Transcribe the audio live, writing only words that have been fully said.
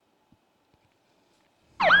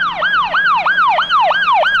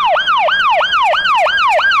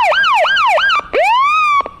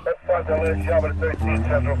You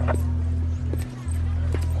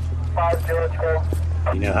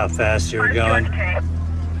know how fast you were going?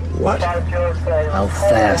 What? How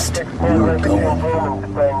fast you were going?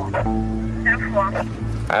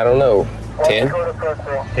 I don't know. 10?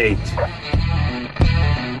 8.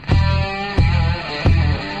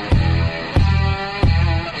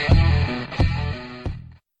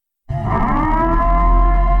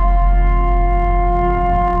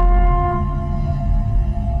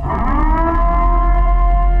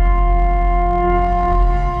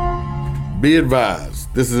 Be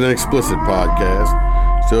advised, this is an explicit podcast,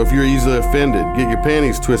 so if you're easily offended, get your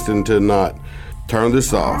panties twisted into a knot, turn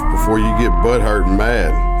this off before you get butthurt and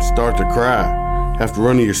mad, start to cry, have to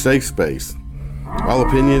run to your safe space. All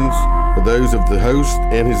opinions are those of the host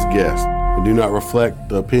and his guest and do not reflect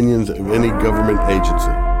the opinions of any government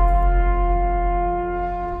agency.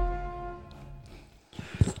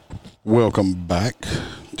 Welcome back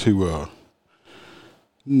to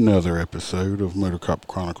another episode of Motor Cop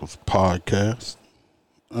Chronicles podcast.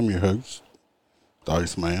 I'm your host, the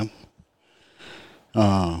Iceman.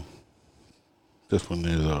 This one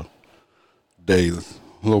is a day a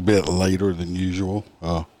little bit later than usual.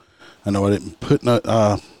 I know I didn't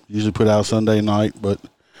usually put out Sunday night, but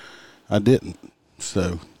I didn't.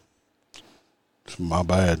 So it's my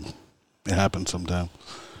bad. It happens sometimes.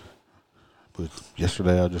 But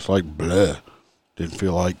yesterday I just didn't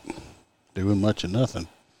feel like doing much of nothing,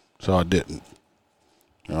 so I didn't.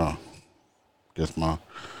 Guess my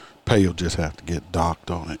pay will just have to get docked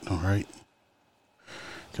on it, all right?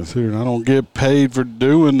 Considering I don't get paid for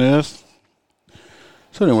doing this.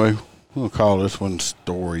 So anyway, we'll call this one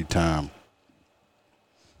story time.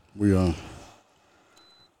 I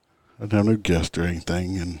didn't have no guest or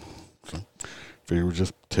anything, and so figured we'd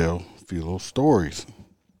just tell a few little stories.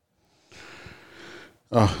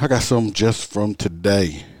 I got some just from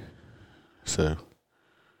today. So,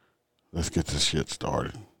 let's get this shit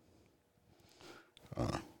started.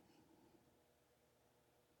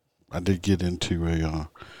 I did get into a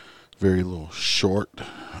very little short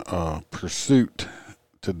pursuit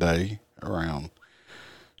today around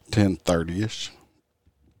 10:30ish.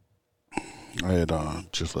 I had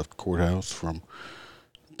just left the courthouse from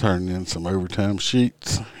turning in some overtime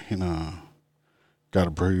sheets and got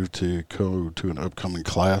approved to go to an upcoming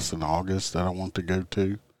class in August that I want to go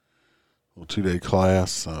to. A 2-day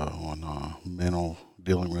class on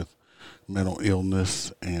dealing with mental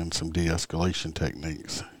illness and some de-escalation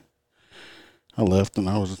techniques. I left and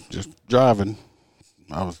I was just driving.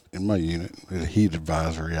 I was in my unit. We had a heat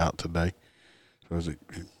advisory out today. So it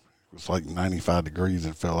was like 95 degrees.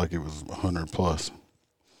 It felt like it was 100 plus.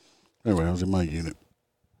 Anyway, I was in my unit.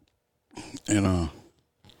 And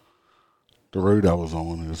the road I was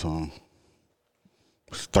on is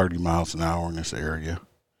 30 miles an hour in this area.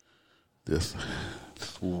 This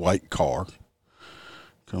white car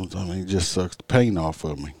comes on and just sucks the paint off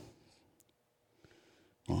of me.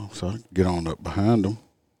 Well, so I get on up behind him.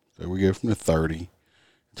 So we go from the 30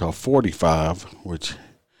 to 45, which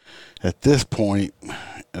at this point,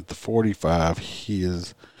 at the 45, he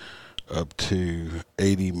is up to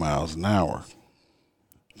 80 miles an hour.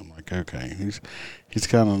 I'm like, okay, he's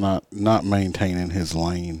kind of not maintaining his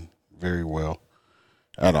lane very well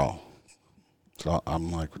at all. So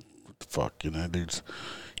I'm like, fuck, dude's,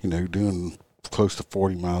 doing close to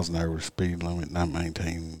 40 miles an hour speed limit, not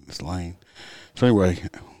maintaining his lane. So anyway,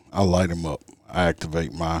 I light him up. I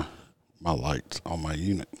activate my lights on my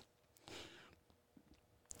unit.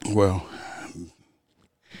 Well,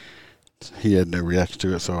 he had no reaction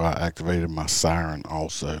to it, so I activated my siren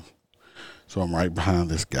also. So I'm right behind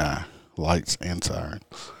this guy, lights and siren.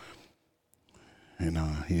 And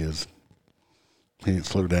he didn't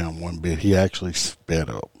slow down one bit. He actually sped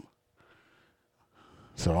up.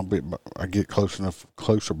 So I get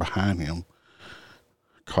closer behind him,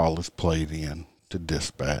 call his plate in to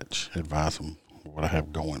dispatch, advise him what I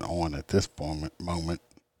have going on at this moment,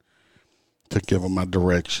 to give him my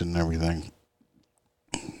direction and everything.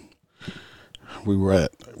 We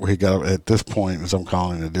got at this point, as I'm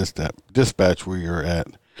calling it dispatch, we are at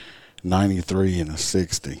 93 and a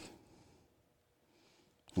 60.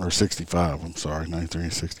 Or 65, I'm sorry, 93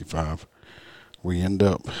 and 65.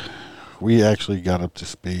 We actually got up to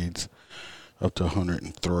speeds up to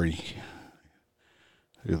 103.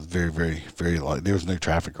 It was very, very, very light. There was no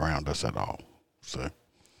traffic around us at all. So,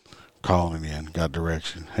 calling in, got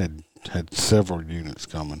direction, had several units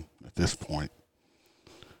coming at this point.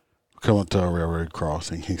 Coming to a railroad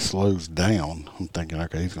crossing, he slows down. I'm thinking,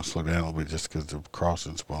 okay, he's going to slow down a little bit just because the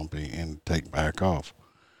crossing's bumpy and take back off.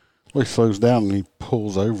 Well, he slows down and he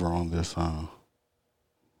pulls over on this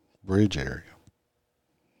bridge area.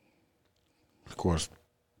 Of course,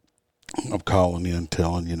 I'm calling in,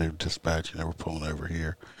 telling, dispatch, we're pulling over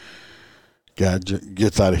here. Guy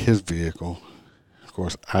gets out of his vehicle. Of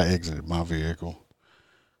course, I exited my vehicle.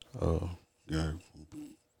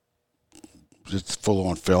 It's full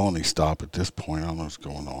on felony stop at this point. I don't know what's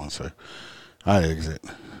going on. So I exit,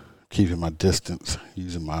 keeping my distance,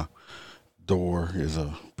 using my door as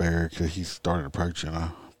a barrier because he started approaching.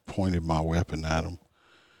 I pointed my weapon at him,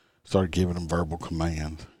 started giving him verbal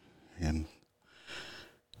commands, and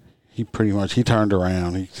he turned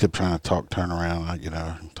around. He kept trying to turn around. I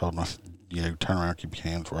told him, turn around, keep your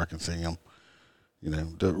hands where I can see him.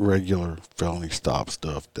 The regular felony stop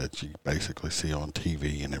stuff that you basically see on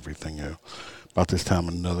TV and everything else. About this time,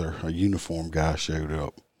 a uniformed guy showed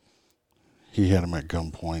up. He had him at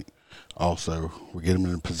gunpoint. Also, we get him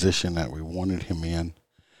in a position that we wanted him in,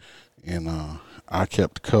 and I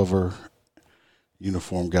kept cover.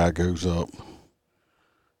 Uniformed guy goes up,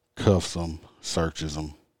 cuffs him, searches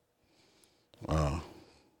him.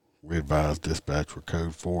 We advised dispatch we're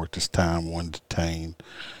code 4 at this time, one detained.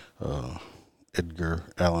 Edgar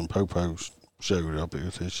Allan Popo showed up. It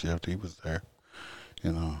was his shift. He was there.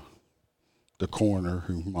 And the coroner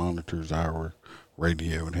who monitors our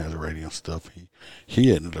radio and has radio stuff,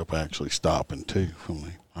 he ended up actually stopping too for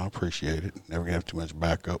me. I appreciate it. Never have too much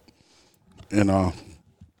backup. And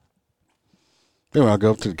anyway, I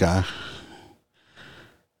go up to the guy.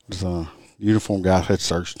 This uniform guy had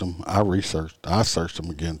searched him. I searched him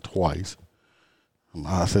again twice.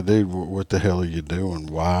 I said, dude, what the hell are you doing?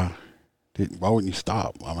 Why wouldn't you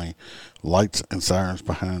stop? I mean, lights and sirens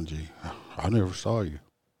behind you. I never saw you.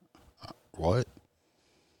 What?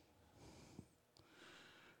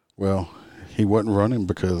 Well, he wasn't running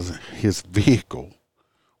because his vehicle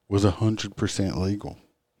was 100% legal.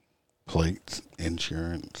 Plates,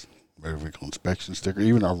 insurance, motor vehicle inspection sticker,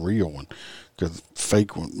 even a real one, because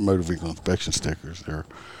fake motor vehicle inspection stickers, they're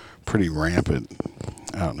pretty rampant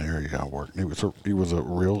out in the area I work. He was a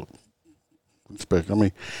real inspection. I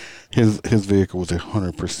mean, his vehicle was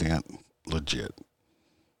 100% legit.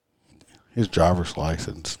 His driver's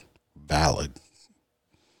license valid.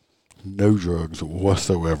 No drugs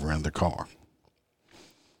whatsoever in the car.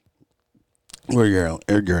 Well,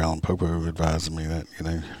 Edgar Allan Popo advised me that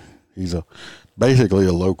he's basically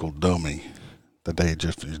a local dummy that they had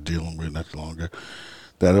just finished dealing with not too long ago.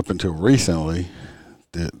 That up until recently,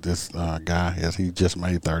 this guy he just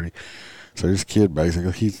made 30. So this kid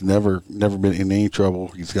basically, he's never been in any trouble.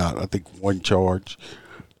 He's got, I think, one charge,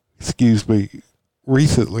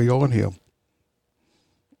 recently on him.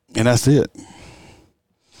 And that's it.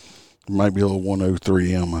 It might be a little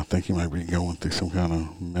 103M. I think he might be going through some kind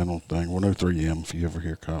of mental thing. 103M, if you ever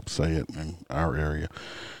hear cops say it in our area,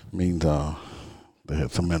 means they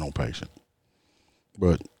had some mental patient.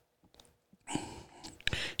 But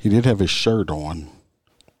he did have his shirt on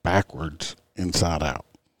backwards, inside out.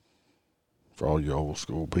 For all you old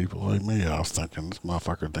school people like me, I was thinking this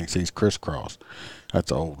motherfucker thinks he's Crisscross.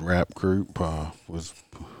 That's an old rap group. Was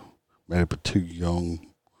made up of two young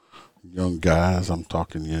guys. I'm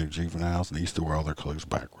talking, juveniles, and they used to wear all their clothes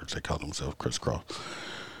backwards. They called themselves Crisscross.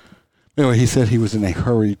 Anyway, he said he was in a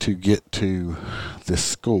hurry to get to this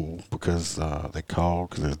school because they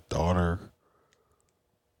called because his daughter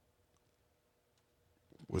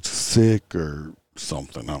was sick or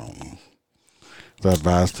something. I don't know. So I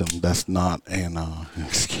advised him that's not an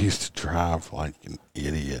excuse to drive like an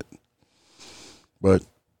idiot. But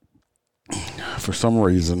for some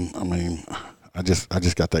reason, I mean, I just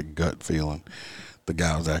got that gut feeling the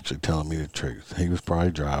guy was actually telling me the truth. He was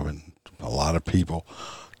probably driving. A lot of people,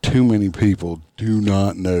 too many people, do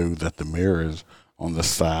not know that the mirrors on the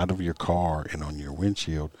side of your car and on your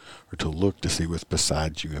windshield are to look to see what's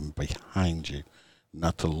beside you and behind you,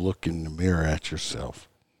 not to look in the mirror at yourself.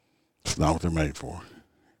 It's not what they're made for.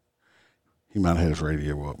 He might have had his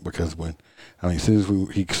radio up because as soon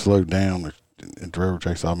as he slowed down and drove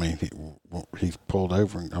chase, he pulled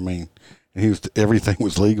over. And everything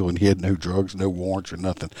was legal and he had no drugs, no warrants or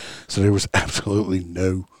nothing. So there was absolutely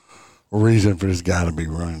no reason for this guy to be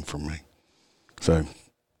running from me. So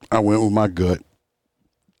I went with my gut.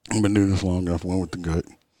 I've been doing this long enough. Went with the gut.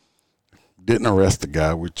 Didn't arrest the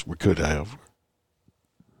guy, which we could have.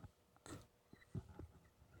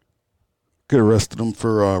 Could have arrested him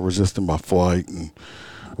for resisting by flight and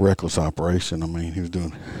reckless operation. I mean, he was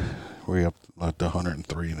doing way up like the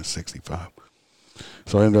 103 and a 65.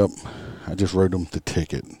 So I just wrote him the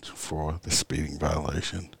ticket for the speeding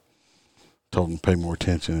violation. Told him to pay more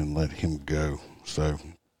attention and let him go. So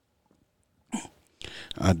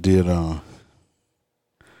I did.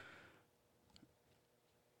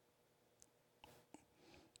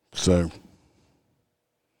 So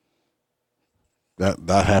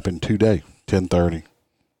That happened today, 10:30.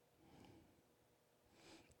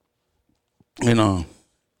 And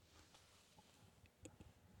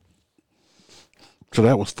so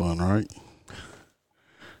that was fun, right?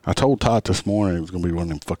 I told Todd this morning it was gonna be one of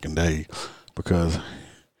them fucking days because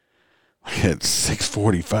at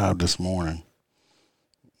 6:45 this morning,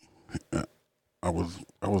 I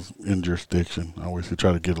was in jurisdiction. I always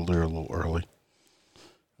try to get there a little early.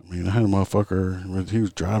 I mean, I had a motherfucker. He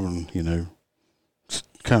was driving,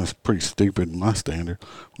 kind of pretty stupid in my standard.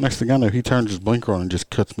 Next thing I know, he turns his blinker on and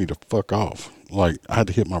just cuts me the fuck off. Like I had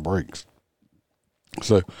to hit my brakes.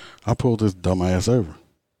 So I pulled this dumbass over,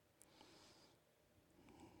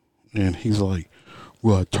 and he's like,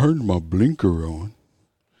 "Well, I turned my blinker on."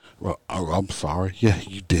 Well, I'm sorry. Yeah,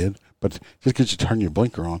 you did. But just because you turn your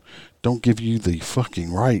blinker on, don't give you the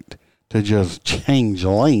fucking right to just change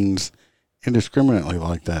lanes indiscriminately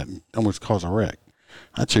like that and almost cause a wreck.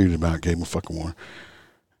 I cheated about, gave him a fucking warning.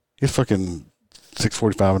 It's fucking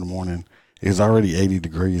 6:45 in the morning. It's already 80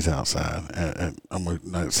 degrees outside at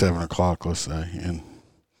 7 o'clock, let's say. And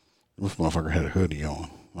this motherfucker had a hoodie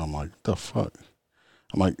on. I'm like, the fuck?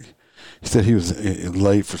 I'm like, he said he was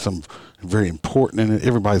late for something very important, and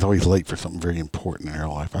everybody's always late for something very important in their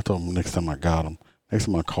life. I told him next time I caught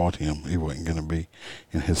him, it wasn't going to be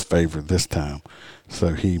in his favor this time.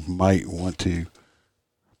 So he might want to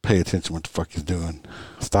pay attention what the fuck he's doing.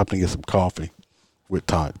 Stop and get some coffee with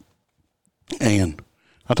Todd. And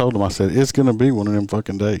I told him, I said, it's going to be one of them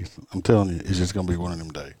fucking days. I'm telling you, it's just going to be one of them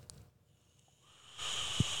days.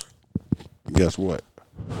 Guess what?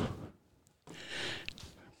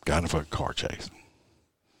 Got in a fucking car chase.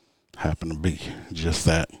 Happened to be just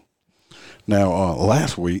that. Now,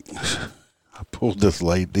 last week, I pulled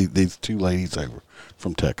these two ladies over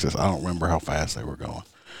from Texas. I don't remember how fast they were going.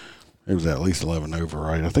 It was at least 11 over,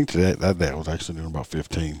 right? I think that day I was actually doing about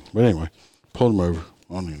 15. But anyway, pulled them over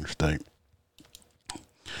on the interstate.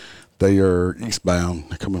 They are eastbound.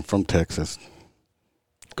 They're coming from Texas,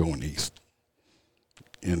 going east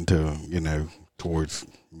into, towards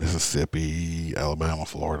Mississippi, Alabama,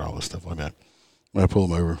 Florida, all this stuff like that. When I pull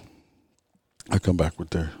them over, I come back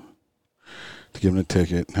to give them a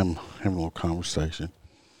ticket, having a little conversation.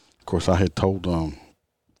 Of course, I had told there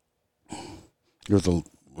was a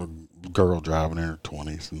girl driving in her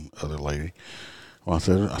 20s and other lady. Well, I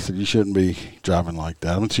said, you shouldn't be driving like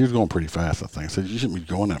that. I mean, she was going pretty fast, I think. I said, you shouldn't be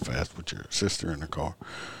going that fast with your sister in the car.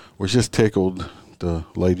 Which just tickled the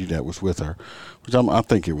lady that was with her, which I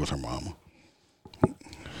think it was her mama.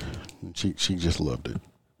 And she just loved it.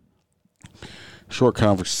 Short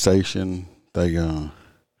conversation. I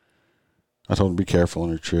told them to be careful on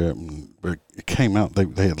their trip, but it came out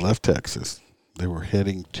they had left Texas. They were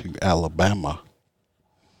heading to Alabama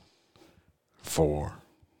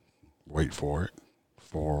wait for it,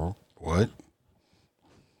 for what?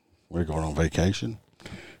 Were they going on vacation?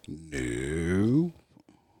 No.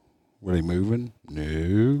 Were they moving?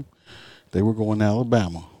 No. They were going to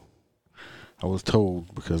Alabama. I was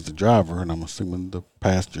told because the driver, and I'm assuming the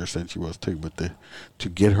passenger said she was too, but to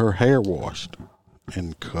get her hair washed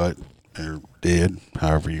and cut or did,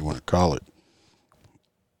 however you want to call it.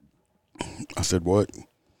 I said, what?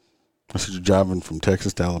 I said, you're driving from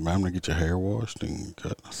Texas to Alabama to get your hair washed and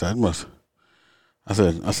cut? I said,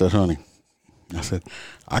 I said, honey, I said,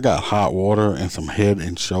 I got hot water and some head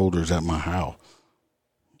and shoulders at my house.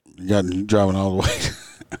 You driving all the way.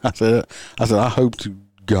 I said, I hope to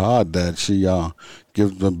God that she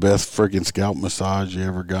gives the best freaking scalp massage you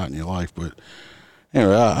ever got in your life. But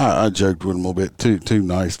anyway, I joked with them a little bit. Two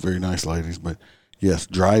nice, very nice ladies. But yes,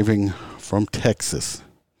 driving from Texas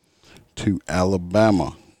to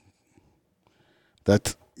Alabama.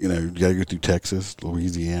 That's, you got to go through Texas,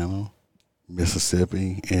 Louisiana,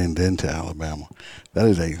 Mississippi, and then to Alabama. That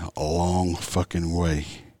is a long fucking way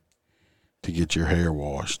to get your hair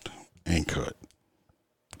washed and cut.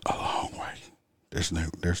 A long way. There's no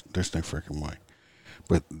freaking way.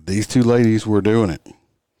 But these two ladies were doing it.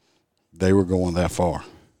 They were going that far.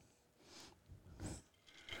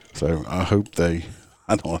 So I hope I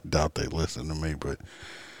doubt they listen to me, but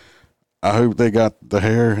I hope they got the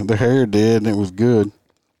hair did and it was good.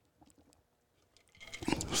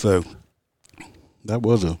 So that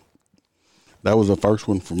was a first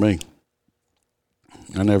one for me.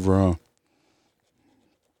 I never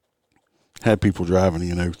had people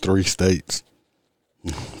driving, 3 states,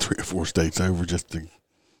 3 or 4 states over just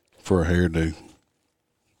for a hairdo.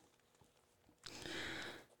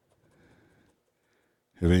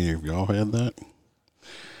 Have any of y'all had that?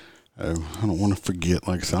 I don't want to forget.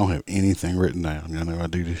 Like I said, I don't have anything written down. I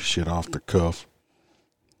do this shit off the cuff.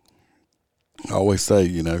 I always say,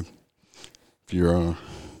 if you're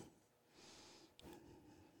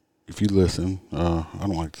if you listen, I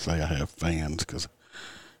don't like to say I have fans because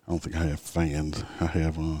I don't think I have fans. I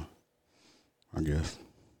have, I guess,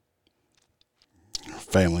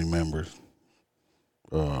 family members,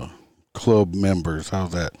 club members.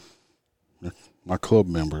 How's that? My club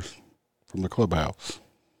members from the clubhouse,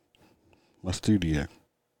 my studio.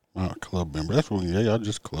 Not club member. That's what, yeah, I'm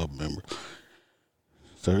just club member.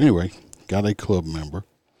 So anyway, got a club member.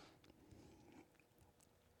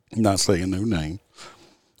 Not saying no name.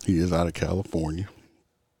 He is out of California.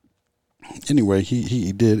 Anyway,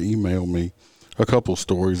 he did email me a couple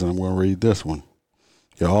stories, and I'm going to read this one.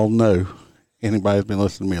 Y'all know, anybody that's been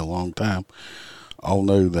listening to me a long time, all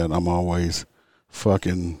know that I'm always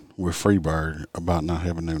fucking with Freebird about not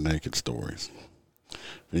having no naked stories.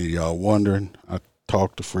 If y'all wondering, I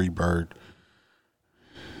talk to Freebird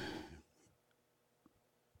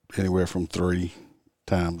anywhere from 3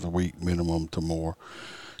 times a week minimum to more.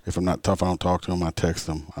 If I'm not tough, I don't talk to him. I text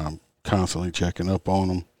him. I'm constantly checking up on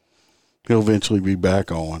him. He'll eventually be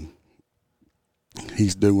back on.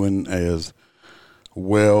 He's doing as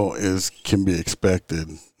well as can be expected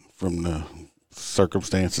from the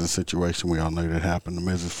circumstances and situation we all know that happened to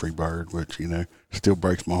Mrs. Freebird, which, you know, still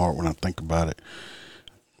breaks my heart when I think about it.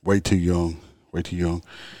 Way too young.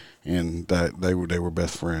 And that they were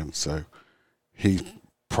best friends. So he's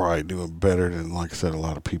probably doing better than, like I said, a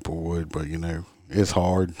lot of people would. But, you know, it's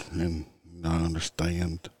hard, and I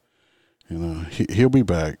understand. You know, he'll be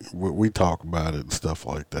back. We talk about it and stuff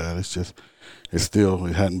like that. It's just, it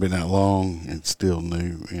hadn't been that long. It's still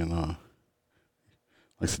new. And, like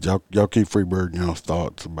I said, y'all keep Freebird in y'all's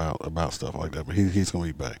thoughts about stuff like that. But he's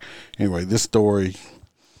going to be back. Anyway, this story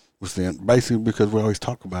was then basically because we always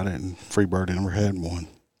talk about it, and Freebird never had one.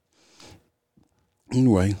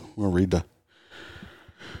 Anyway, we'll read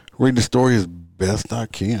the story as best I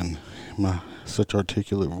can. My such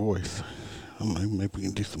articulate voice. I don't know, maybe we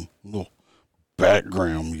can do some little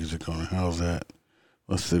background music on it. How's that?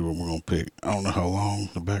 Let's see what we're going to pick. I don't know how long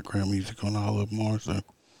the background music on all of them are, so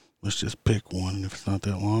let's just pick one. And if it's not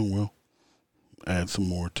that long, we'll add some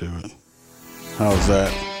more to it. How's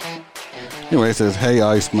that? Anyway, it says, "Hey,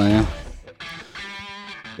 Iceman.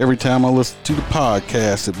 Every time I listen to the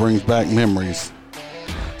podcast, it brings back memories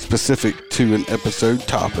specific to an episode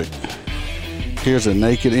topic. Here's a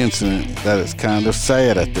naked incident that is kind of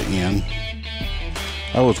sad at the end.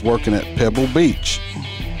 I was working at Pebble Beach.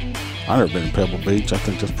 I've never been to Pebble Beach. I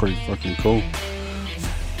think that's pretty fucking cool.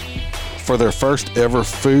 For their first ever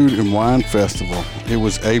food and wine festival. It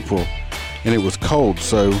was April, and it was cold,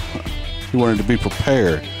 so he wanted to be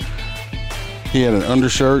prepared. He had an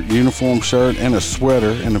undershirt, uniform shirt, and a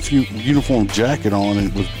sweater, and a uniform jacket on, and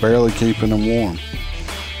it was barely keeping him warm.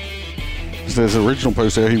 It says the original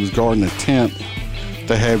post there, he was guarding a tent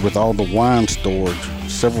they had with all the wine stored,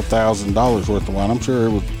 several $1,000s worth of wine. I'm sure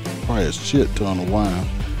it was probably a shit ton of wine,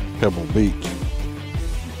 Pebble Beach.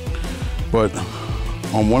 But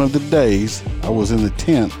on one of the days, I was in the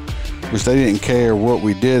tent, which they didn't care what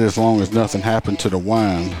we did as long as nothing happened to the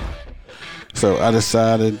wine. So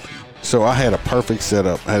I had a perfect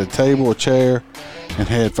setup. I had a table, a chair, and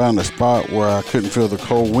had found a spot where I couldn't feel the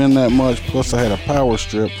cold wind that much. Plus I had a power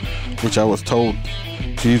strip, which I was told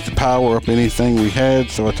to use to power up anything we had.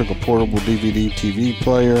 So I took a portable DVD TV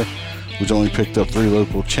player, which only picked up 3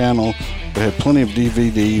 local channels, but had plenty of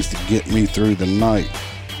DVDs to get me through the night.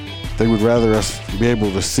 They would rather us be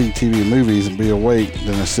able to see TV and movies and be awake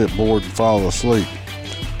than to sit bored and fall asleep.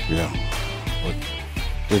 Yeah. But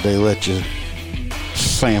did they let you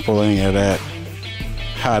sample any of that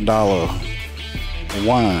high-dollar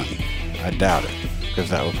wine? I doubt it, because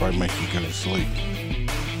that would probably make you go to sleep.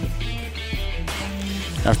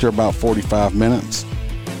 After about 45 minutes,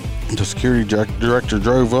 the security director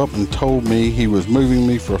drove up and told me he was moving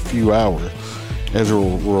me for a few hours as a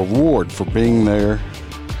reward for being there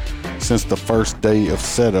since the first day of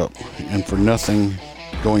setup and for nothing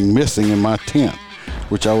going missing in my tent,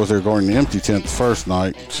 which I was there guarding the empty tent the first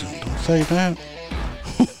night. Don't say that.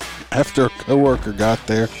 After a coworker got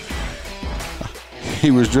there,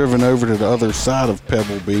 he was driven over to the other side of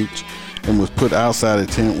Pebble Beach and was put outside a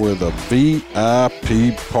tent where the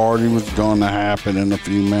VIP party was going to happen in a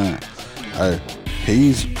few minutes.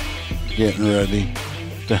 He's getting ready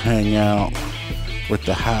to hang out with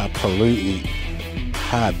the high-polluting,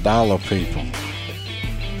 high-dollar people.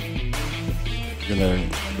 You know,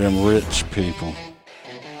 them rich people.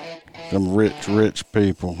 Them rich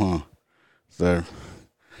people, huh?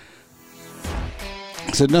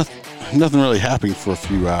 So nothing really happened for a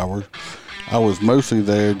few hours. I was mostly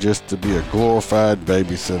there just to be a glorified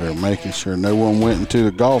babysitter, making sure no one went into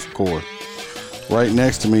the golf course. Right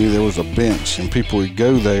next to me there was a bench, and people would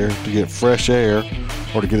go there to get fresh air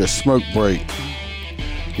or to get a smoke break.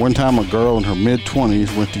 One time a girl in her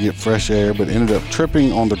mid-20s went to get fresh air but ended up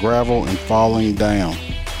tripping on the gravel and falling down.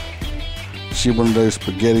 She had one of those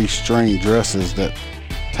spaghetti string dresses that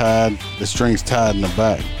the strings tied in the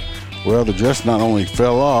back. Well, the dress not only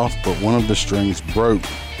fell off, but one of the strings broke,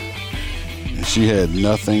 and she had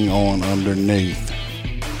nothing on underneath.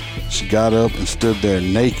 She got up and stood there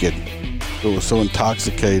naked, but was so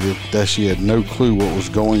intoxicated that she had no clue what was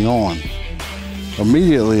going on.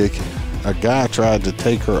 Immediately, a guy tried to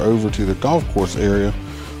take her over to the golf course area,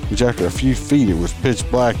 which after a few feet it was pitch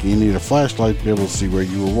black and you needed a flashlight to be able to see where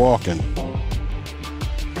you were walking.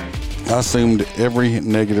 I assumed every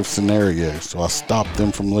negative scenario, so I stopped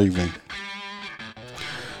them from leaving.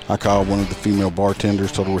 I called one of the female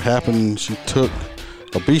bartenders, told her what happened. She took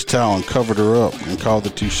a beach towel and covered her up and called the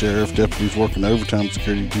 2 sheriff deputies working overtime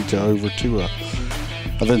security detail over to her.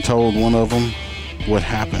 I then told one of them what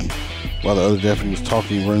happened. While the other deputy was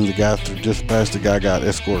talking, running the guy through dispatch, the guy got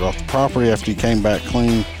escorted off the property. After he came back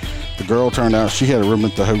clean, the girl turned out she had a room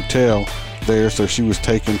at the hotel there, so she was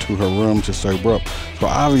taken to her room to sober up. So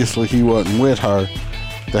obviously he wasn't with her,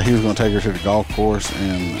 that he was going to take her to the golf course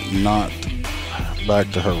and not back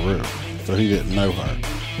to her room. So he didn't know her.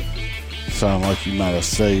 Sounded like you might have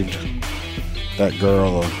saved that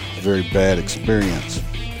girl a very bad experience.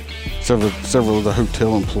 Several of the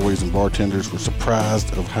hotel employees and bartenders were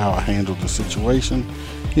surprised of how I handled the situation.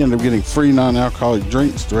 He ended up getting free non-alcoholic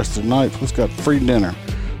drinks the rest of the night, plus got free dinner.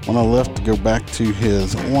 When I left to go back to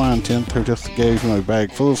his wine tent, the hotel gave him a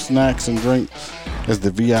bag full of snacks and drinks as the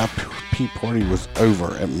VIP party was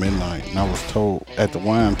over at midnight, and I was told at the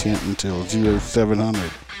wine tent until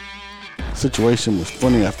 0700. The situation was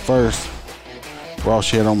funny at first. All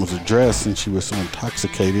she had on was a dress, and she was so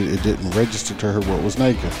intoxicated it didn't register to her what was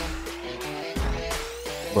naked.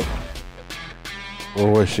 But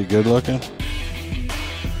was she good looking?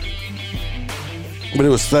 But it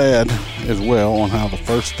was sad as well on how the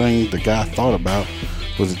first thing the guy thought about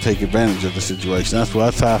was to take advantage of the situation.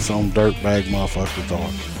 That's how some dirtbag motherfuckers are.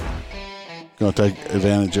 Gonna take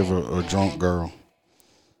advantage of a drunk girl.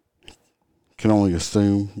 Can only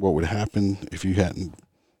assume what would happen if you hadn't.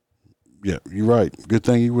 Yeah, you're right. Good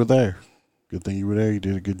thing you were there. Good thing you were there. You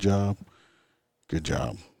did a good job. Good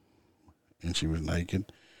job. And she was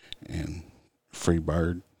naked, and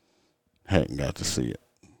Freebird hadn't got to see it.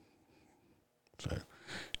 So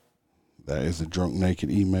that is a drunk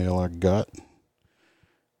naked email I got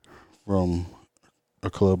from a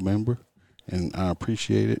club member, and I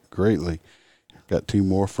appreciate it greatly. Got 2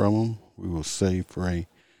 more from them. We will save for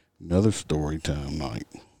another story time night.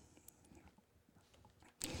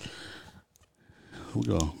 We're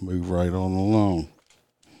going to move right on along.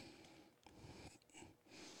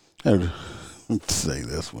 Let's say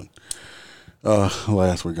this one.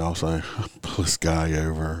 Last week also, pull this guy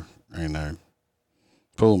over,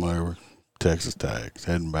 pull him over, Texas tags,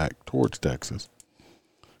 heading back towards Texas.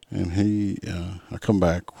 And I come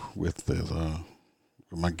back with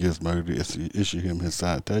my gizmo to issue him his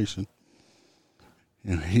citation.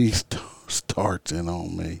 And he starts in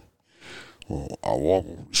on me. Well, I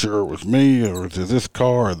wasn't sure it was me, or is it this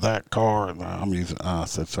car or that car? And I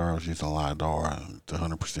said, sorry, I was using a LiDAR. It's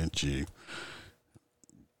 100% you.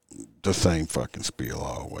 The same fucking spiel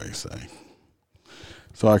I always say.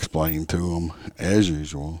 So I explained to him, as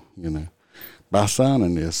usual, by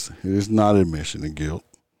signing this, it is not admission of guilt.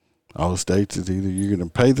 All it states is either you're going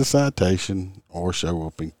to pay the citation or show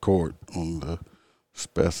up in court on the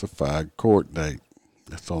specified court date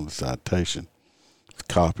that's on the citation. The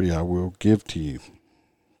copy I will give to you.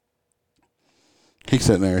 He's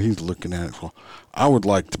sitting there, he's looking at it. Well, I would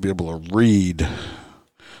like to be able to read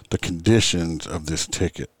the conditions of this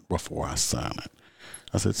ticket before I sign it.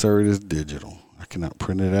 I said, sir, it is digital. I cannot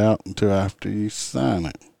print it out until after you sign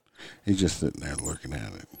it. He's just sitting there looking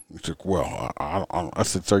at it. He said, well, I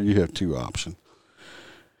said, sir, you have 2 options.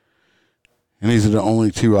 And these are the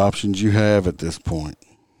only 2 options you have at this point.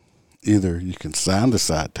 Either you can sign the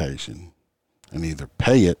citation and either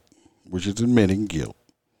pay it, which is admitting guilt,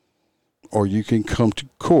 or you can come to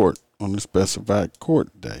court on the specified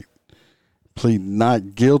court date, plead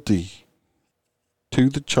not guilty to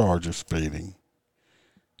the charge of speeding,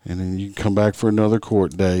 and then you can come back for another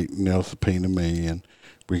court date and they'll subpoena me, and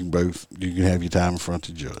you can have your time in front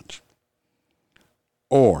of the judge.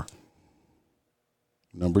 Or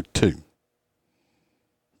number 2,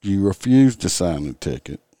 you refuse to sign the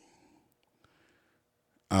ticket.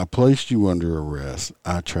 I place you under arrest.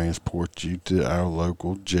 I transport you to our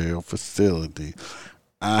local jail facility.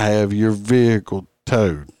 I have your vehicle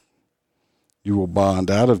towed. You will bond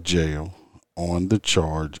out of jail on the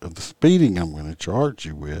charge of the speeding I'm going to charge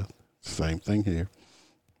you with. Same thing here.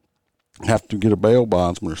 have to get a bail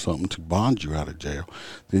bondsman or something to bond you out of jail,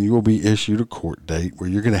 then you will be issued a court date where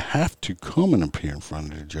you're going to have to come and appear in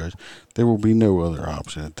front of the judge. There will be no other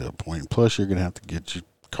option at that point. Plus, you're going to have to get your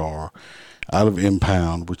car out of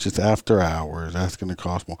impound, which is after hours. That's going to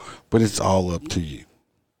cost more, but it's all up to you.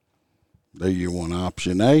 Do you want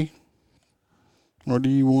option A or do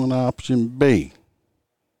you want option B?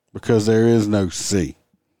 Because there is no C.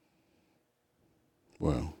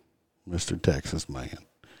 Well, Mr. Texas man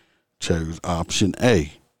chose option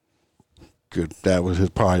A. Good. That was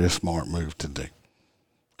probably a smart move to do.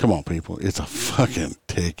 Come on, people. It's a fucking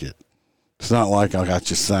ticket. It's not like I got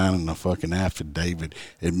you signing a fucking affidavit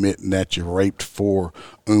admitting that you raped 4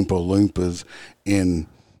 Oompa Loompas and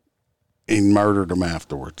murdered them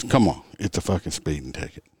afterwards. Come on. It's a fucking speeding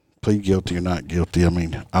ticket. Plead guilty or not guilty. I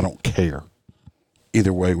mean, I don't care.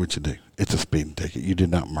 Either way, what you do. It's a speeding ticket. You did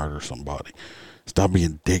not murder somebody. Stop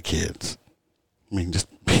being dickheads. I mean, just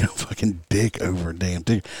being a fucking dick over a damn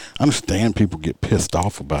ticket. I understand people get pissed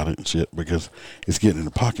off about it and shit because it's getting in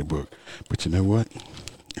the pocketbook. But you know what?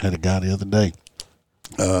 I had a guy the other day,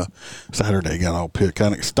 Saturday, got all pissed,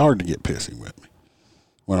 kind of started to get pissy with me.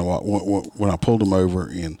 When I pulled him over,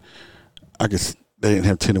 and I guess they didn't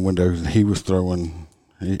have tinted windows, and he was throwing,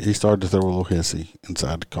 he started to throw a little hissy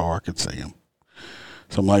inside the car. I could see him.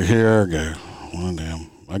 So I'm like, here I go. Well, damn.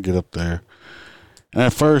 I get up there. And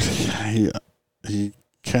at first, he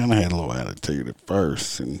kind of had a little attitude at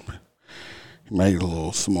first, and he made a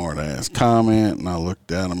little smart ass comment, and I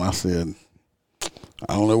looked at him. I said,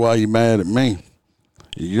 I don't know why you're mad at me.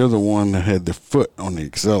 You're the one that had the foot on the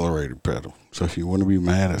accelerator pedal. So if you want to be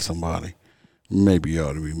mad at somebody, maybe you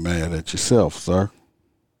ought to be mad at yourself, sir.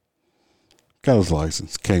 Got his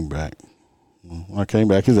license, came back. When I came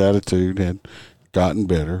back, his attitude had gotten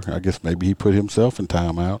better. I guess maybe he put himself in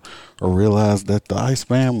timeout or realized that the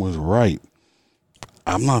Iceman was right.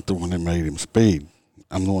 I'm not the one that made him speed.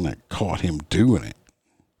 I'm the one that caught him doing it.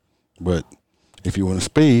 But if you want to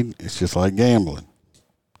speed, it's just like gambling.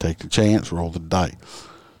 Take the chance, roll the dice.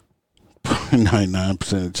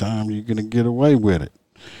 99% of the time, you're going to get away with it.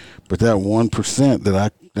 But that 1%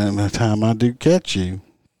 that the time I do catch you,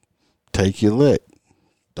 take your lick.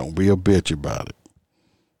 Don't be a bitch about it.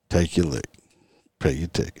 Take your lick. Pay your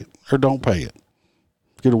ticket. Or don't pay it.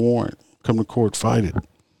 Get a warrant. Come to court, fight it.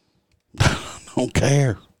 Don't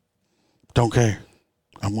care. Don't care.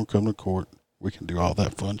 I'm going to come to court. We can do all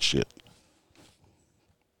that fun shit.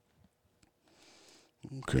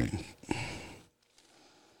 Okay.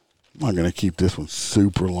 I'm not going to keep this one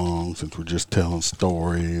super long since we're just telling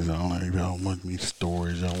stories. I don't know if y'all want me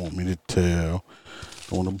stories y'all want me to tell. I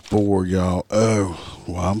don't want to bore y'all. Oh,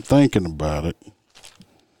 well, I'm thinking about it.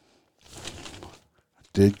 I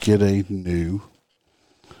did get a new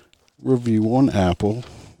review on Apple.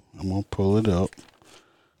 I'm going to pull it up.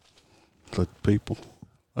 Let people,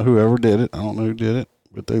 whoever did it, I don't know who did it,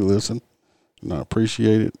 but they listen. And I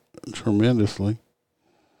appreciate it tremendously.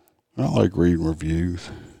 I like reading reviews.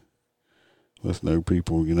 Let's know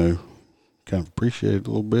people, kind of appreciate it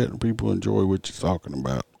a little bit, and people enjoy what you're talking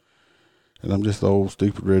about. And I'm just the old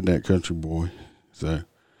stupid redneck country boy, so I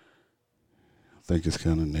think it's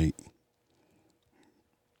kind of neat.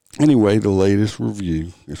 Anyway, the latest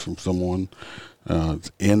review is from someone,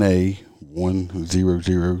 it's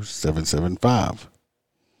NA100775.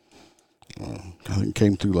 I think it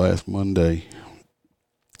came through last Monday.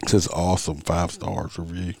 It says awesome 5 stars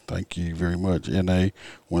review. Thank you very much.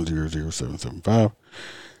 NA100775.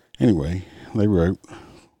 Anyway, they wrote,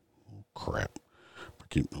 crap.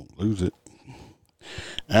 Don't lose it.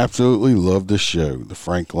 Absolutely love the show. The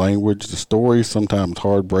frank language, the story, sometimes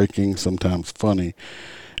heartbreaking, sometimes funny,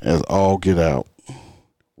 as all get out.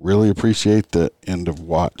 Really appreciate the end of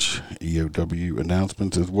watch EOW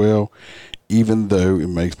announcements as well, even though it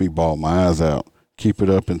makes me bawl my eyes out. Keep it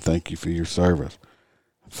up and thank you for your service.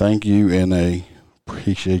 Thank you, NA.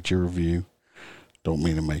 Appreciate your review. Don't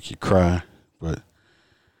mean to make you cry, but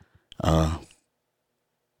God,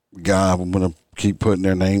 I'm going to keep putting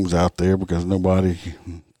their names out there because nobody,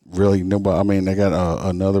 I mean, they got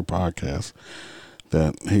another podcast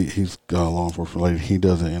that he's got a law enforcement related. He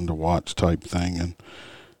does an end of watch type thing, and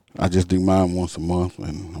I just do mine once a month,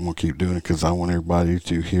 and I'm going to keep doing it because I want everybody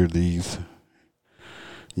to hear these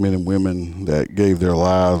men and women that gave their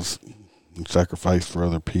lives and sacrificed for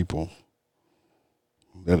other people,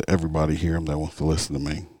 that everybody hear them that wants to listen to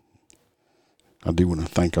me. I do want to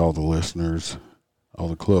thank all the listeners, all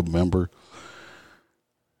the club members,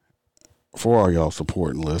 for all y'all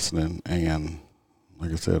support and listening. And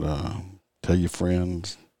like I said, tell your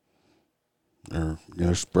friends, or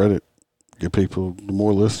spread it. Get people. The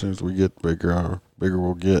more listeners we get, bigger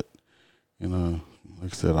we'll get. Like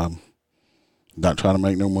I said, I'm Not trying to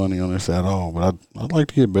make no money on this at all, but I'd like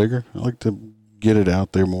to get bigger. I'd like to get it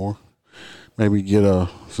out there more. Maybe get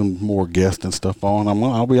some more guests and stuff on.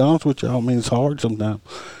 I'll be honest with y'all. I mean, it's hard sometimes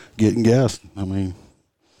getting guests. I mean,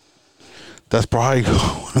 that's probably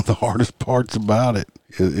one of the hardest parts about it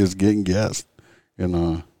is getting guests.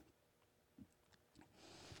 And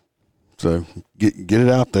so get it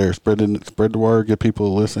out there, spread the word, get people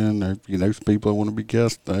to listen. Or if you know some people that want to be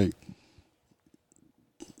guests, hey,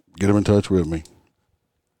 get them in touch with me.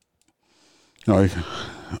 All right,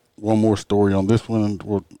 one more story on this one.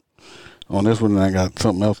 On this one, I got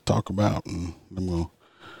something else to talk about, and I'm going to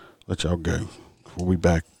let y'all go. We'll be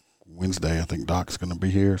back Wednesday. I think Doc's going to be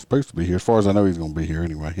here. Supposed to be here. As far as I know, he's going to be here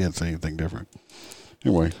anyway. He hadn't said anything different.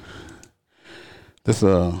 Anyway, this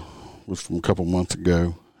was from a couple months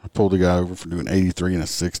ago. I pulled a guy over for doing 83 and a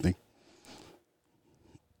 60.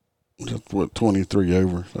 Just 23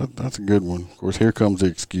 over. That's a good one. Of course, here comes the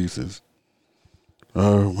excuses.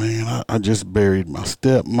 Oh, man, I just buried my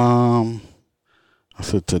stepmom. I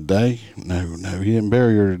said, today? No, he didn't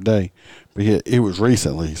bury her today. But it was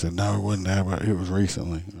recently. He said, no, it wasn't that, but it was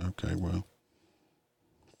recently. Okay, well,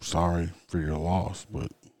 sorry for your loss, but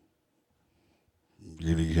do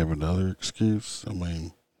you have another excuse? I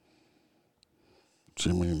mean, she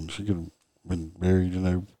could have been buried,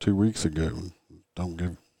 2 weeks ago. Don't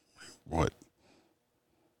give, what?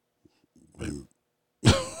 I mean,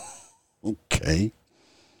 okay.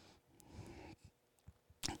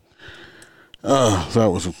 So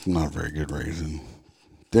that was not a very good reason.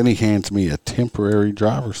 Then he hands me a temporary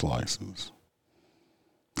driver's license.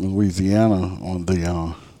 In Louisiana, on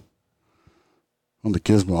the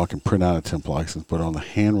Gizmo, I can print out a temp license, but on the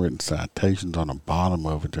handwritten citations on the bottom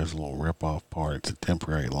of it, there's a little rip-off part. It's a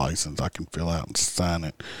temporary license. I can fill out and sign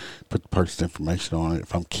it, put the purchase information on it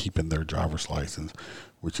if I'm keeping their driver's license,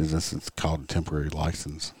 which is, it's called a temporary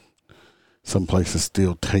license. Some places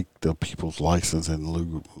still take the people's license in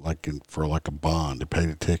lieu, for a bond to pay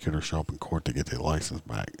the ticket or show up in court to get their license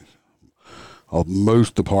back.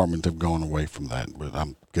 Most departments have gone away from that, but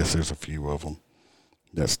I guess there's a few of them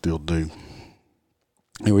that still do.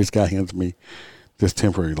 Anyway, this guy hands me this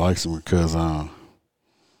temporary license because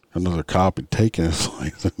another cop had taken his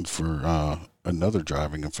license for another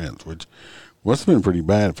driving offense, which must have been pretty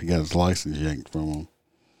bad if he got his license yanked from him.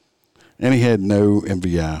 And he had no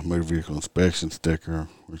MVI, motor vehicle inspection sticker,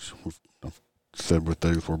 which I've said what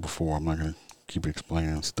those were before. I'm not going to keep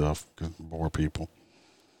explaining stuff because it bore people.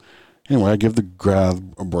 Anyway, I give the guy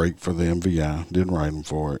a break for the MVI. Didn't write him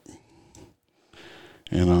for it.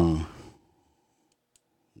 And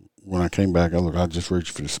when I came back, I just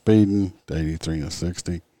reached for the speeding, the 83 and the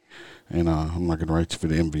 60. And I'm not going to write you for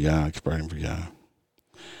the MVI, expired MVI.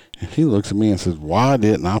 And he looks at me and says, why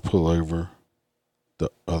didn't I pull over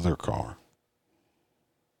the other car?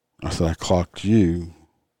 I said, I clocked you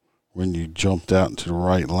when you jumped out into the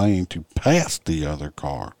right lane to pass the other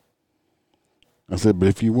car. I said, but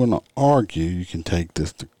if you want to argue, you can take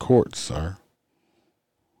this to court, sir.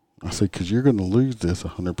 I said, because you're going to lose this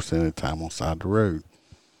 100% of the time on the side of the road.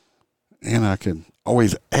 And I can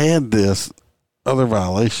always add this other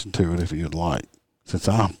violation to it if you'd like, since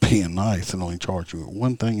I'm being nice and only charge you with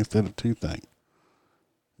one thing instead of two things.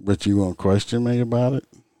 But you won't question me about it?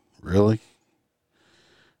 Really?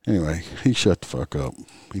 Anyway, he shut the fuck up.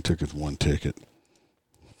 He took his one ticket.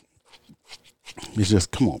 He's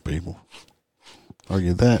just, come on, people. Are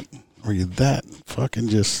you that fucking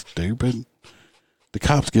just stupid? The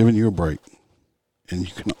cop's giving you a break. And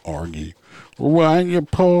you can argue. Well, why you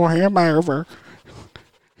pull him over?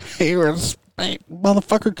 He was,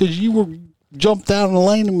 motherfucker, because you were jumped out in the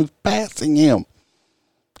lane and was passing him.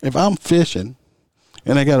 If I'm fishing,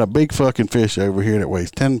 and they got a big fucking fish over here that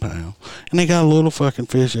weighs 10 pounds, and they got a little fucking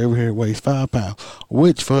fish over here that weighs 5 pounds,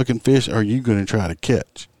 which fucking fish are you going to try to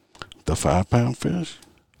catch? The 5-pound fish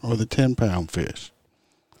or the 10-pound fish?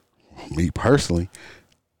 Me personally,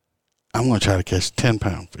 I'm going to try to catch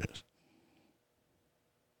 10-pound fish.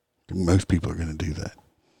 Most people are going to do that.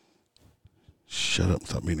 Shut up and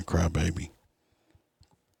stop being a crybaby.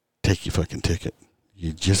 Take your fucking ticket.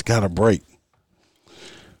 You just got a break.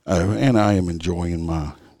 Oh, and I am enjoying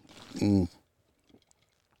my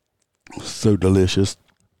so delicious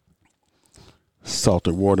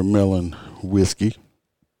salted watermelon whiskey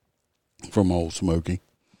from Old Smoky.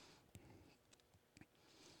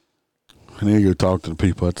 I need to go talk to the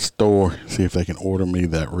people at the store, see if they can order me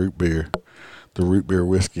that root beer, the root beer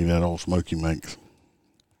whiskey that Old Smoky makes.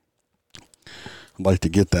 I'd like to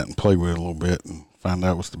get that and play with it a little bit and find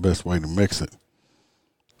out what's the best way to mix it.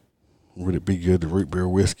 Would it be good, the root beer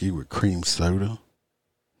whiskey with cream soda?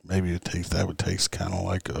 Maybe that would taste kind of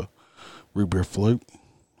like a root beer float.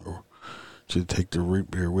 Or Should take the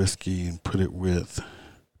root beer whiskey and put it with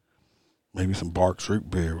maybe some Barks root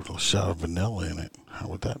beer with a shot of vanilla in it. How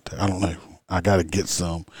would that taste? I don't know. I got to get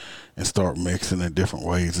some and start mixing it different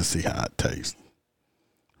ways to see how it tastes.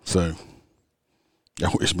 So,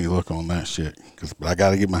 y'all wish me luck on that shit. But I got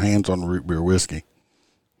to get my hands on the root beer whiskey.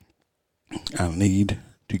 I need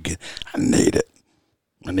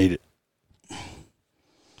it.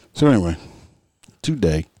 So anyway,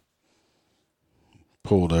 today,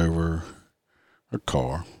 pulled over a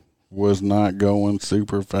car. Was not going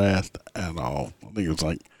super fast at all. I think it was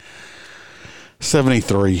like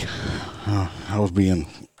 73. I was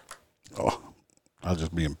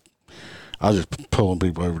just pulling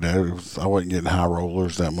people over there. I wasn't getting high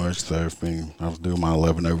rollers that much, so I was doing my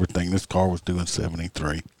 11 over thing. This car was doing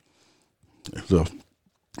 73. It's a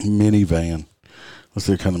minivan. Let's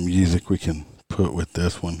see what kind of music we can put with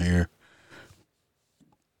this one here.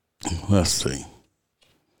 Let's see.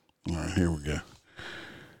 All right, here we go.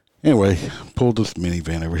 Anyway, pulled this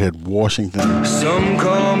minivan over. We had Washington. Some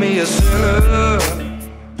call me a sinner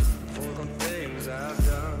for the things I've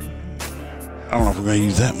done. I don't know if we're going to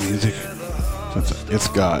use that music since it's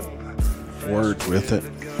got words with it.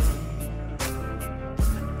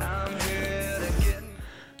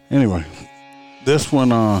 Anyway, this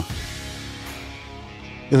one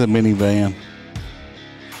is a minivan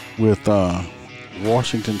with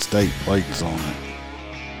Washington State plates on it.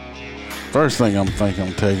 First thing I'm thinking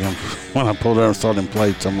I'm taking, when I pulled out and saw them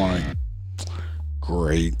plates, I'm like,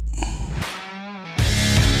 great.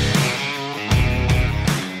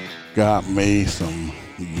 Got me some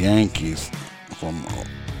Yankees from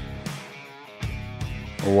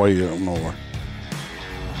way up north.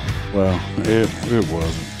 Well, it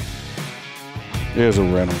wasn't. It was a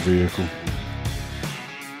rental vehicle.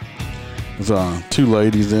 There's two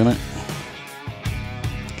ladies in it.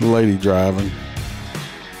 The lady driving.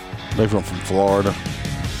 They from Florida.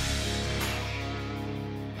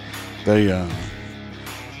 They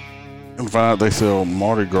in fact they sell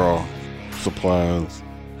Mardi Gras supplies.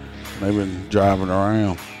 They've been driving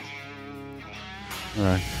around.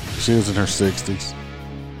 Right. She was in her 60s.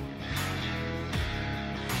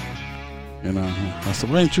 And I said,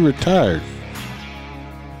 "Why ain't you retired?"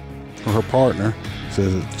 Her partner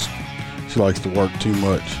says that she likes to work too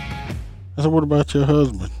much. I said, "What about your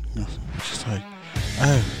husband?" She's like,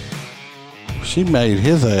 "Oh, she made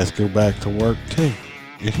his ass go back to work too.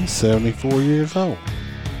 And he's 74 years old."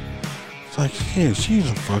 It's like, yeah, she's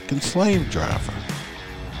a fucking slave driver.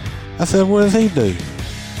 I said, "What does he do?"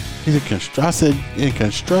 He's I said, "In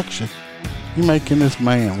construction, you making this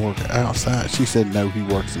man work outside?" She said, "No, he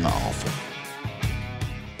works in the office."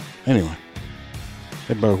 Anyway,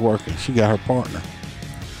 they both working. She got her partner,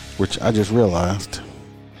 which I just realized.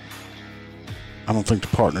 I don't think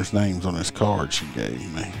the partner's name's on this card she gave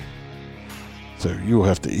me. So you'll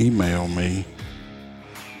have to email me,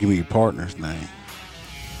 give me your partner's name.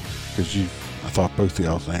 Because I thought both of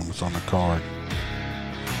y'all's name was on the card.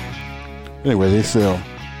 Anyway, they sell,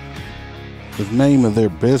 the name of their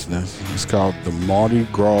business is called the Mardi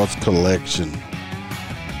Gras Collection.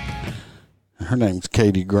 Her name's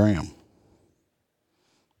Katie Graham.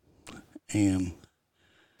 And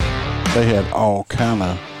they had all kind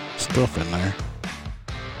of stuff in there.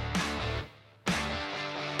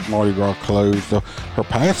 Mardi Gras clothes. Her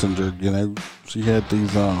passenger, she had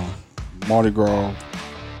these Mardi Gras,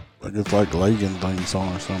 I guess like legging things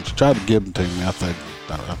on or something. She tried to give them to me. I said,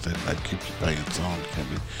 "That keep your pants on. You can't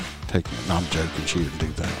be taking it." No, I'm joking. She didn't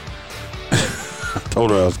do that. I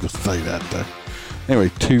told her I was going to say that though. Anyway,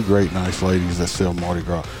 two great nice ladies that sell Mardi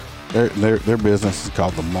Gras. Their business is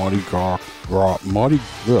called the Mardi Gras.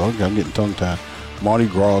 I'm getting tongue tied. Mardi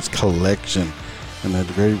Gras Collection, and the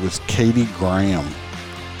lady was Katie Graham.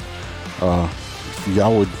 If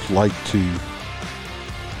y'all would like to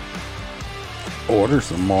order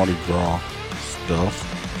some Mardi Gras stuff,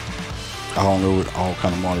 I don't know what all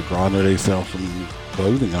kind of Mardi Gras. I know they sell some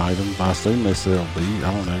clothing items. I assume they sell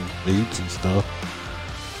beads and stuff.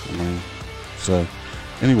 So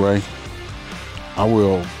anyway, I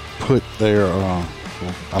will put their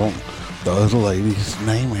the other lady's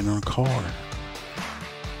name in her card.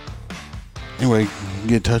 Anyway,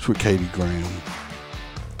 get in touch with Katie Graham.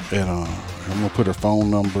 And I'm going to put her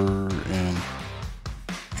phone number and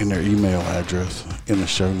their email address in the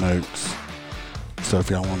show notes. So if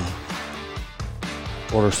y'all want to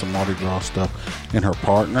order some Mardi Gras stuff. And her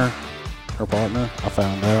partner, I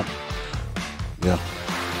found out. Yeah.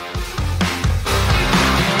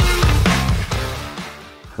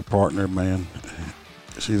 Her partner, man,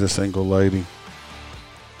 she's a single lady.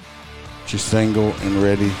 She's single and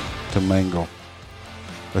ready to mingle.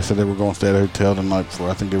 They said they were going to stay at a hotel the night before.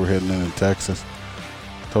 I think they were heading into Texas.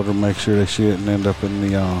 Told her to make sure that she didn't end up in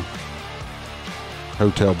the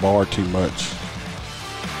hotel bar too much.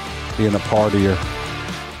 Being a partier.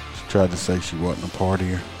 She tried to say she wasn't a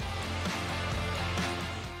partier.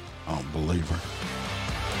 I don't believe her.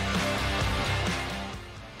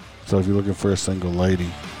 So if you're looking for a single lady,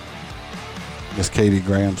 Miss Katie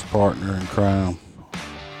Graham's partner in crime,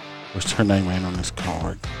 which her name ain't on this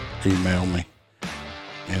card, email me.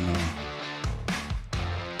 And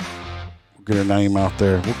we'll get her name out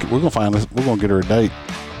there. We're gonna find this. We're gonna get her a date.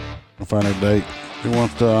 We'll find her a date. Who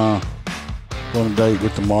wants to go on a date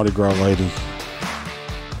with the Mardi Gras lady?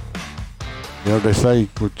 You know what they say,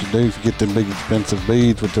 what you do if you get them big expensive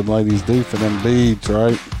beads, what them ladies do for them beads,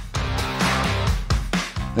 right?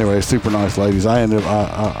 Anyway, super nice ladies. I ended up,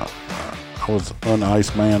 I was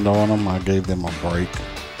un-ice manned on them. I gave them a break.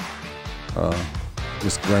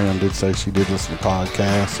 Miss Graham did say she did listen to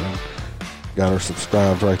podcasts and got her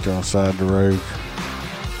subscribed right there on the side of the road.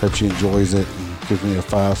 Hope she enjoys it and gives me a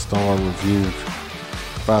 5-star review.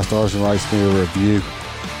 5 stars and writes me a review.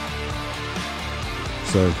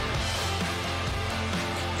 So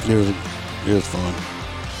it was fun.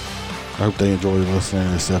 I hope they enjoy listening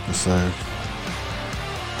to this episode.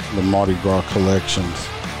 The Mardi Gras collections.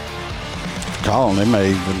 Call them, they may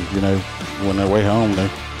even, you know, when they're way home, they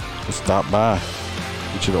just stop by.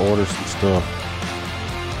 Get you to order some stuff.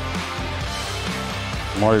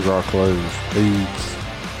 Mardi Gras clothes, beads.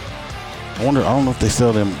 I don't know if they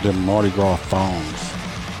sell them Mardi Gras thongs.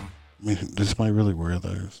 I mean, does somebody really wear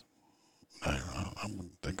those? No, I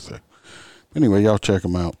wouldn't think so. Anyway, y'all check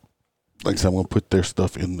them out. Like I said, I'm going to put their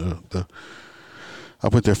stuff in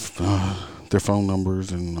I'll put their phone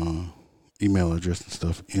numbers and email address and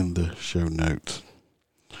stuff in the show notes.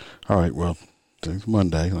 All right, well, it's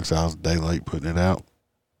Monday. Like I said, I was a day late putting it out.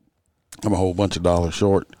 I'm a whole bunch of dollars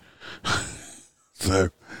short. So,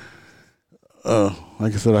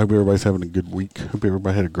 like I said, I hope everybody's having a good week. Hope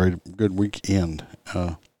everybody had a good weekend.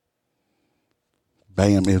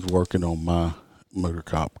 Bam is working on my Motor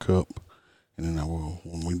Cop Cup, and then I will,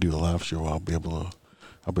 when we do a live show, I'll be able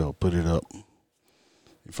to put it up.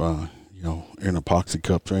 If in epoxy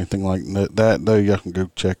cups or anything like that, though, y'all can go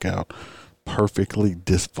check out Perfectly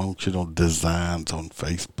Dysfunctional Designs on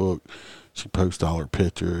Facebook. She posts all her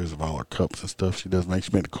pictures of all her cups and stuff she does make.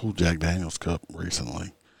 She made a cool Jack Daniels cup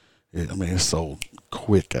recently. It's sold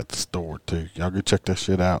quick at the store, too. Y'all go check that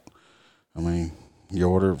shit out. I mean, you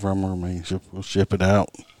order it from her, we'll ship it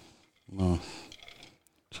out. She'll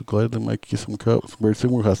gladly make you some cups. Very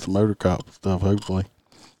soon we'll have some Motor Cop stuff, hopefully.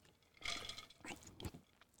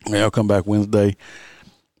 Yeah, I'll come back Wednesday.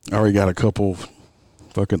 I already got a couple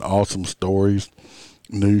fucking awesome stories,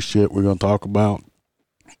 news shit we're going to talk about.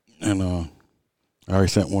 And I already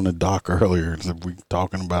sent one to Doc earlier and said we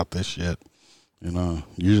talking about this shit. And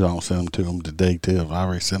usually I don't send them to him today, too. I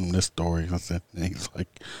already sent him this story. And he's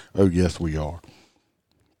like, oh, yes, we are.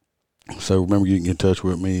 So remember, you can get in touch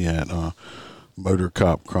with me at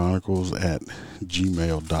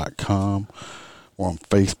motorcopchronicles@gmail.com or on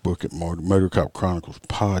Facebook at Motor Cop Chronicles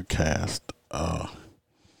Podcast. I'm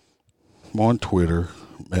on Twitter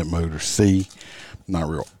at Motor C. Not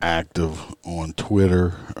real active on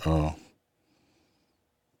Twitter.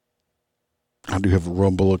 I do have a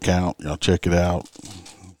Rumble account. Y'all check it out.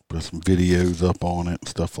 Put some videos up on it and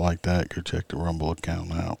stuff like that. Go check the Rumble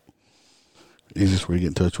account out. Easiest way to get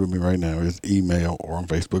in touch with me right now is email or on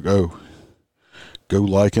Facebook. Oh, go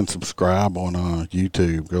like and subscribe on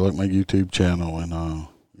YouTube. Go like my YouTube channel, and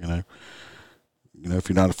if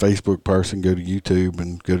you're not a Facebook person, go to YouTube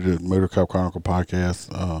and go to the Motor Cop Chronicle Podcast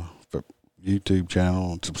YouTube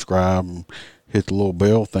channel and subscribe and hit the little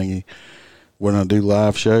bell thingy. When I do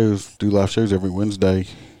live shows every Wednesday.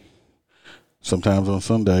 Sometimes on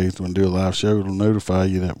Sundays, when I do a live show, it'll notify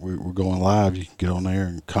you that we're going live. You can get on there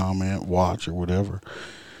and comment, watch, or whatever.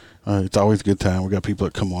 It's always a good time. We got people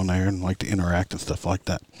that come on there and like to interact and stuff like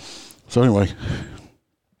that. So anyway,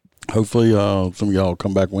 hopefully some of y'all will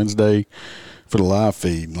come back Wednesday for the live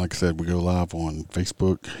feed. And like I said, we go live on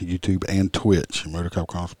Facebook, YouTube, and Twitch. Motor Cop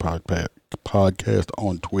Chronicles Podcast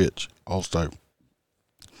on Twitch also.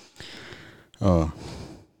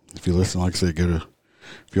 If you listen, like I said,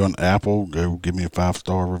 if you're on Apple, go give me a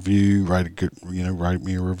 5-star review. Write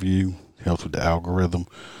me a review. Helps with the algorithm.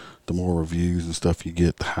 The more reviews and stuff you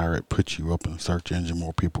get, the higher it puts you up in the search engine.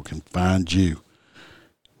 More people can find you.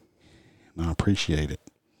 And I appreciate it.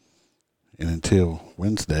 And until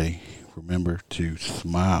Wednesday, remember to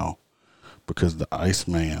smile, because the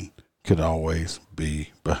Iceman could always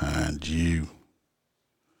be behind you.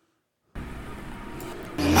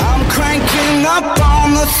 I'm cranking up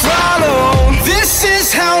on the throttle. This